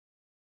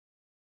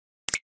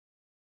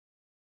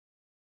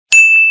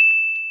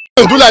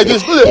Do like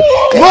this.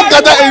 Don't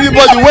gather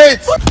anybody. Wait.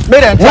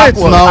 Wait now.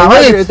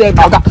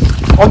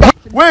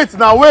 Wait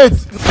now. Wait.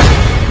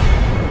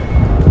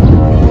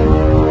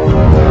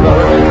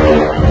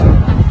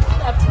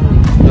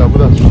 Yeah,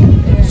 good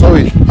afternoon.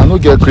 Sorry, I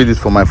don't get credit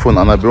for my phone,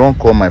 and I be wrong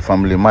call my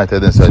family. Might tell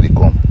them say they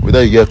come.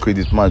 Whether you get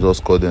credit, might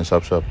just call them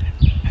sharp.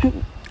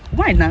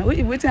 Why now?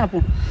 Wait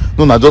happen.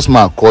 No, I just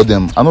might call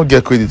them. I don't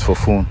get credit for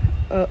phone.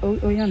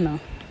 Oh yeah now.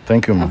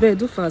 Thank you, ma. I better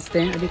do fast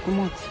then. I dey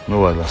come out. No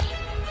wala.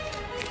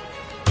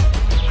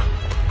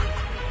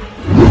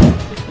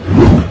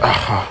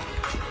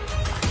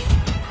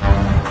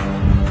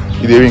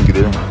 It dey ring.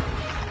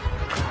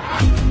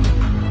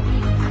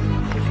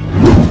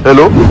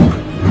 Hello?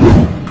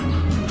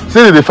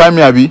 Say they find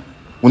me, Abi.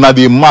 Una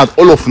dey mad.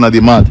 All of una dey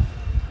mad.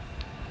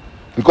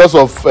 Because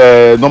of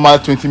normal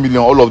 20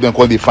 million, all of them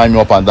call they find me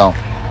up and down.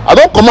 I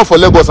don't come up for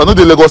Lagos. I know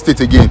the Lagos state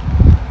again.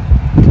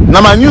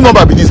 Now my new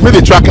number be this. Make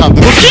the track am.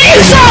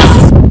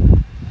 Jesus!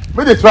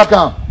 Make the track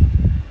am.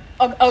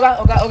 Okay,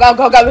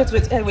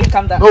 wait,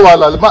 calm down. No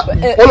wala.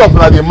 All of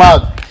una dey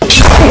mad.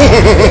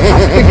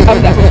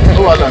 Calm down.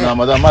 No wala na,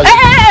 madam.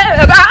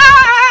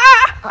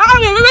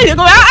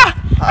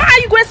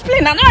 You go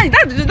explain now. They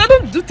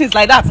don't do things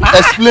like that.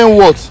 Explain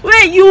what?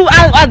 Wait,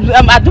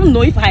 I don't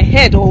know if I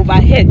heard or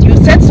overheard. You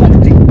said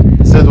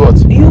something. Said what?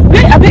 You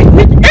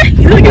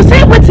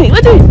said wait.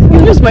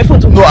 You use my phone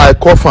to. No, I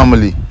call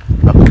family.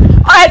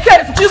 I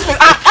said excuse me.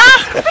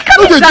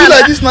 No, they do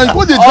like this now.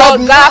 Go they drag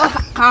me.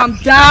 Calm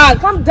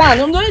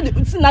down.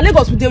 Now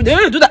Lagos they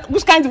do that.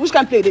 Which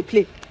kind play they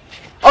play?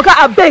 Okay,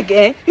 I beg,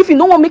 if you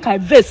don't want make I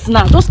vex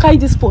now, just carry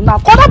this phone now.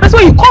 Call that person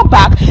when you come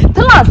back.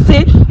 Tell her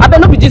say, I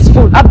better not be this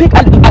phone. I beg,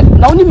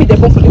 now only me they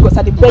come for Lagos.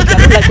 I beg, I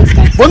don't like those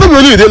guys. But no, we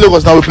only dey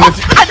Lagos now. We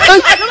plenty.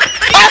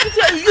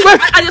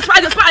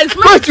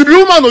 Wait, you be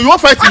woman or you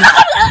want fight me?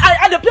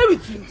 I play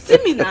with you. See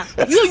me now.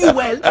 You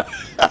well.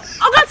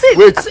 Okay, see.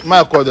 Wait, may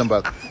I call them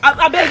back?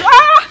 I beg.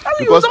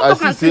 Because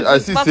I see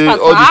say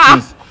all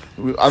these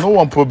things. I don't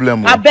want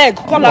problem. I beg,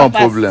 call her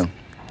fast. Problem.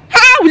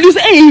 How will you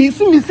say, hey,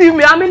 see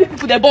me? How many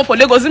people they born for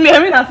Lagos? See me, I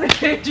mean, I say,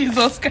 hey,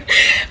 Jesus. Okay,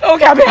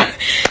 I beg.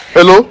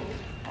 Hello?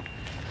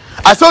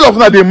 I saw all of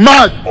them, they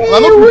mad.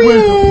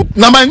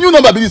 Now my new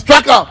number be this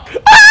tracker.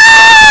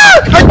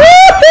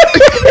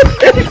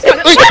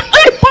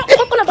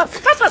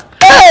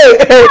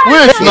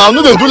 Wait, now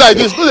no, they do like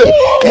this.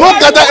 Don't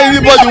gather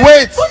anybody.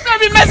 Wait. I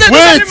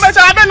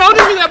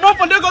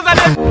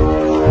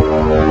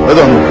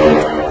don't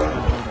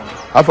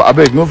know. I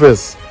beg, no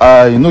verse.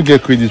 I no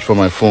get credit for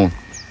my phone.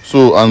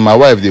 So, and my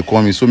wife, they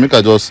call me. So, make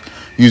her just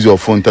use your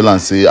phone, tell her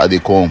and say, they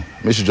come.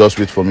 Make she just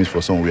wait for me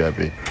for somewhere, I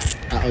beg.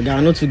 They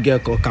are not to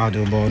get card,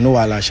 but no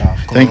alasha.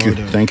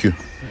 Thank you.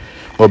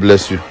 God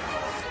bless you.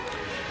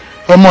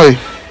 Moy,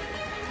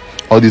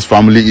 all these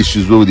family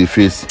issues, what will they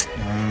face?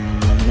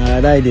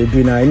 That they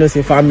do now. You know,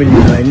 say family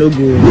now. I no go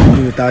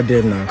do without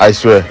them now. I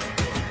swear.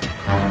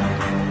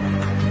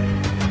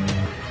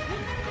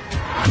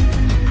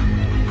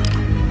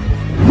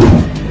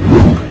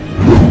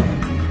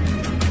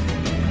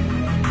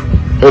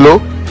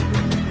 Hello?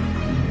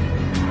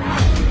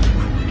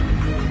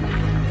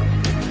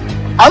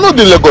 I know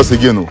the Lagos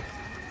again. No.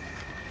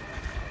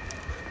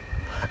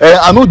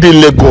 I know the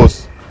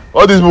Lagos.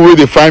 All these people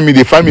they find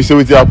me say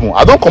what happen.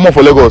 I don't come up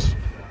for Lagos.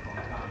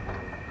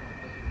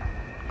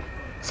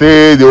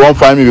 Say they won't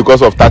find me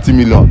because of 30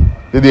 million.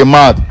 They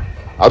mad.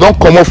 I don't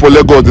come up for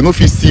Lagos. They no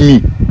fit see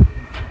me.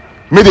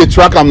 May they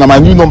track am na my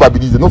new number be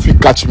this. They no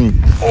fit catch me.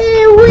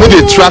 May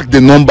they track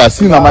the number.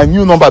 See na my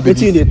new number be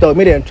this. They talk.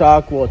 May they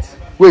track what?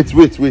 Wait.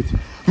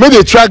 May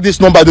they track this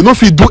number. They no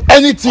fit do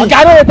anything. Okay,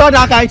 I don't talk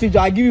that kind of thing.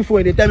 I give you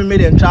phone. They tell me may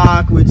they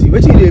track. What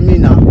they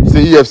mean now?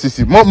 Say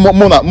EFCC.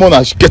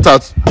 Mona, get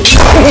out.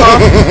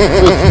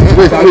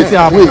 Wait.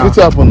 What's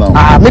happen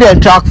now? May they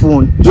track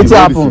phone. What's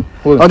happen?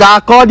 Okay, I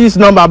call this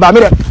number, but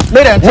may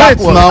they track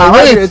phone.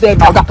 Wait.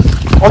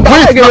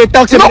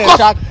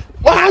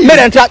 May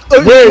them track.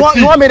 You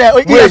want me there?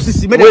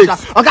 EFCC. May them track.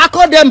 Okay,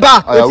 call them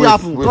back. What's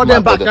happen? Call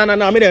them back.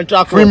 No. May them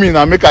track. Free me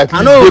now. Make I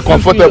feel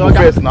comfortable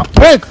first now.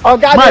 Wait.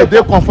 My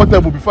dey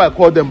comfortable before I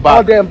call them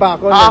back. Call them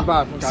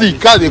back. See,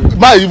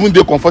 my even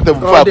dey comfortable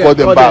before I call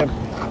them back.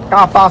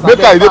 Make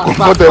I dey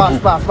comfortable.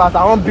 Pass.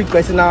 I want big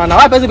person now.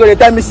 Why person go dey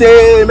tell me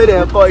say may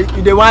they call?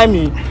 You dey whine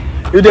me.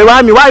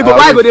 Why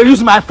go they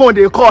use my phone?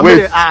 They call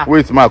me.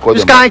 Wait, my call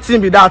them. Which kind of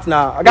thing be that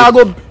now? I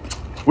gotta go.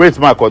 Wait,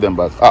 my call them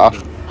back.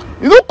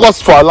 You don't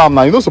cost for alarm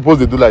now. You don't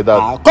supposed to do like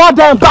that. Call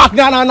them back.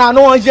 No.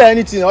 No one hear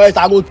anything. Or else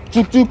I go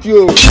took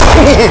you.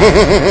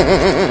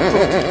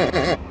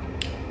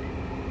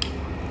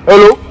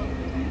 Hello?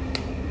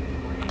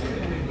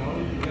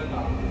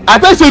 I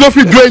tell you don't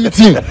fit do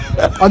anything.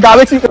 Okay,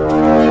 waiting.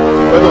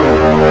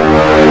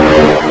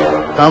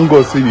 Thank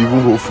God say you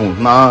even hold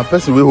phone. Nah,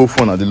 person will hold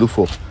phone and they look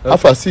for.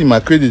 After I see my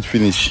credit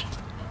finish.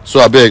 So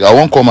I beg, I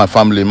won't call my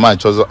family. I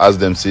just ask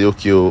them, say,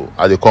 okay,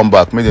 are they come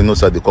back? Maybe they know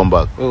that they come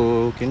back.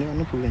 Oh, okay,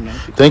 no problem.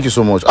 Thank you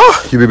so much.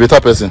 You be a better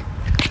person.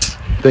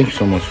 Thank you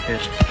so much.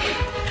 Yes.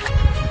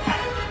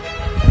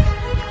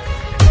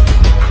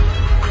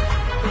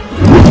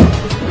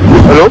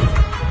 Hello?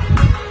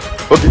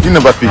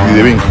 still never pick.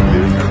 The ring.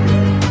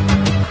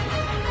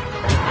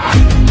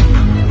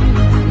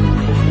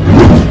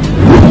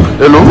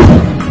 Hello.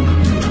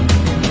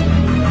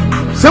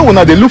 Say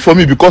una dey look for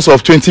me because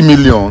of 20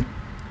 million.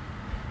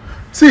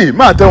 See,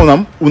 man, I tell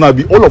una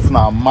be all of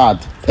una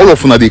mad. All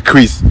of una dey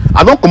craze.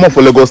 I don't come up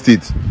for Lagos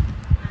State.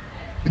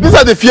 This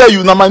are the fear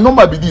you. Now my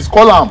number be this.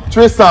 Call am.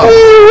 Trace am.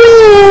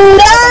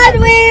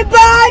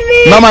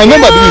 Now my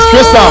number be this.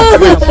 Trace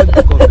am. Wait.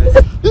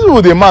 This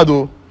people dey mad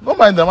though. Don't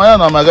mind them. I am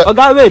my guy.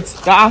 Oga, wait.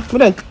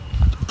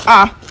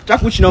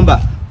 Jack, which number?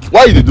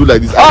 Why you dey do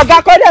like this?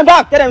 Oga, call them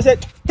back. Tell them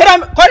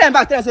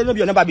say no be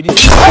your number be this.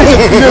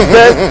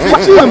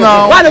 Chill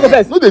now. Why no go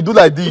first? No, they do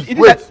like this.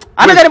 Wait.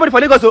 I don't get anybody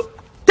for Lagos, so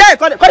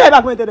call them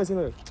back when tell them say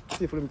no.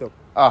 See, follow me talk.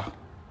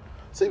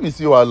 See me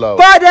see you allow.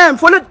 Call them,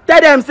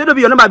 tell them say no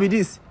be your number be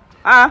this.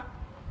 I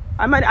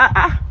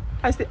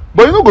say.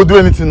 But you no go do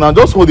anything now.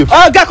 Just hold the.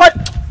 Oga, call.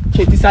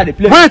 Okay, this side the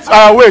play.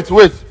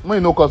 Wait. Me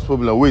no cause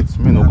problem. Me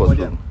no cause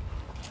problem.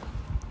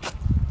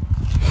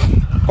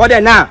 Call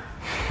them now.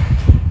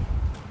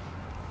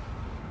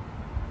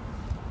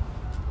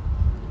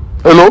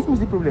 Hello. What's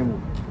the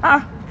problem?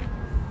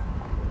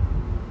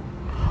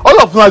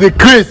 All of una dey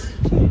craze.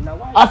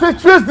 I say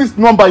trace this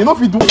number. You know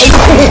if you do. Wait.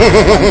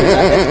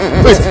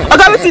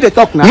 Oga, wetin dey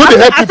talk now? You know they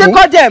help I say people.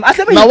 call them. I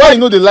say Now why you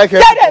know they like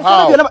help? Tell them say no be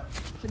How? your number.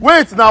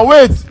 Wait.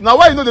 Now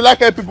why you know they like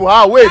help people?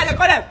 How? Wait.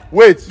 Call them.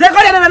 Wait. They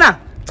call them now.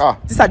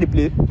 This side the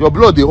play. Your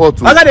blood dey hot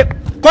too. Oga, they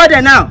call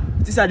them now.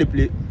 This side the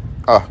play.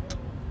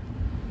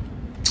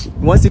 You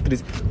want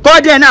secret?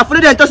 Call them now.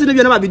 Follow them. Tell say no be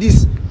your number be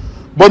this.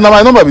 But now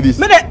my number be this.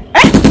 Make them.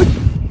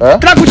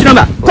 Track which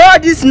number? Call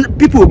these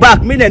people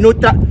back. Make them no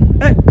track.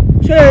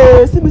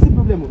 See me see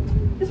problem.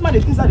 This man dey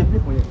think how they play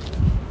for you.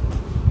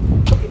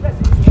 Okay, let's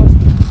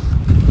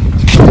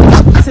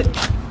see.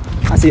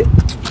 I say.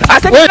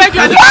 Wait. Thank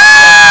you.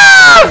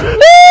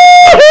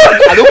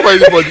 I don't call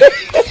anybody.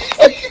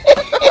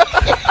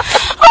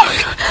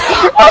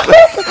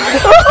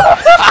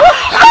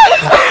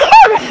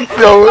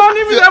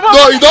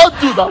 No, you don't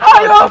do that.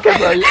 Okay.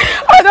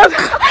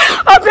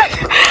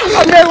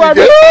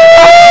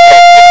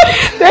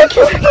 Thank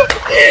you.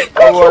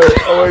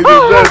 You dey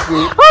bless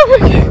you.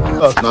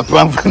 Na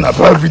prank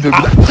video.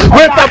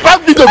 Wait, na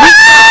prank video.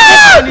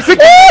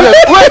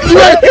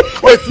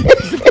 Wait.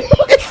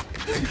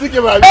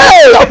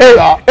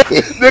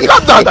 They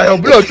calm down that your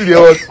blood to the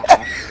hot.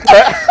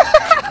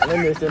 Let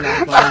me say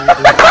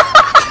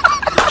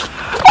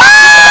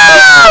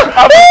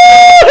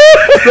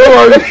Don't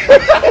worry.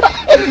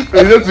 We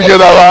just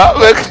together,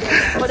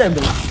 man.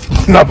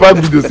 Na prank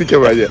video, sick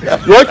right here.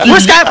 You want kill me?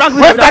 Which kind of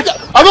prank video?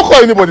 I don't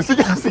call anybody. Sick.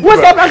 Which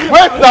kind of prank video?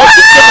 Wait, now.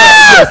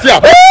 See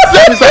am.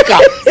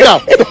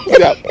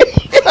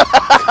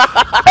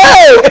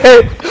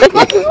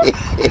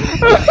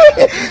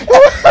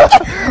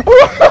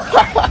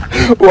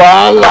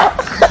 Wahala.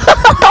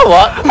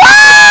 What?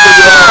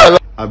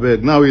 Abeg,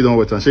 now we don't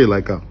watch and shey you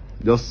like am.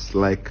 Just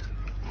like,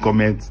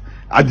 comment.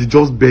 I dey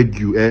just beg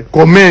you,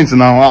 comment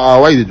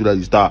now. Why you dey do that?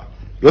 You start.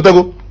 You want to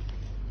go?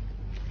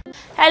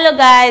 Hello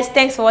guys,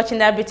 thanks for watching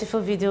that beautiful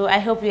video. I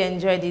hope you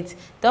enjoyed it.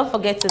 Don't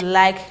forget to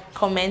like,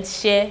 comment,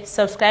 share,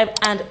 subscribe,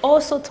 and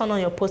also turn on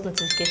your post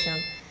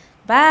notification.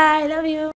 Bye, love you.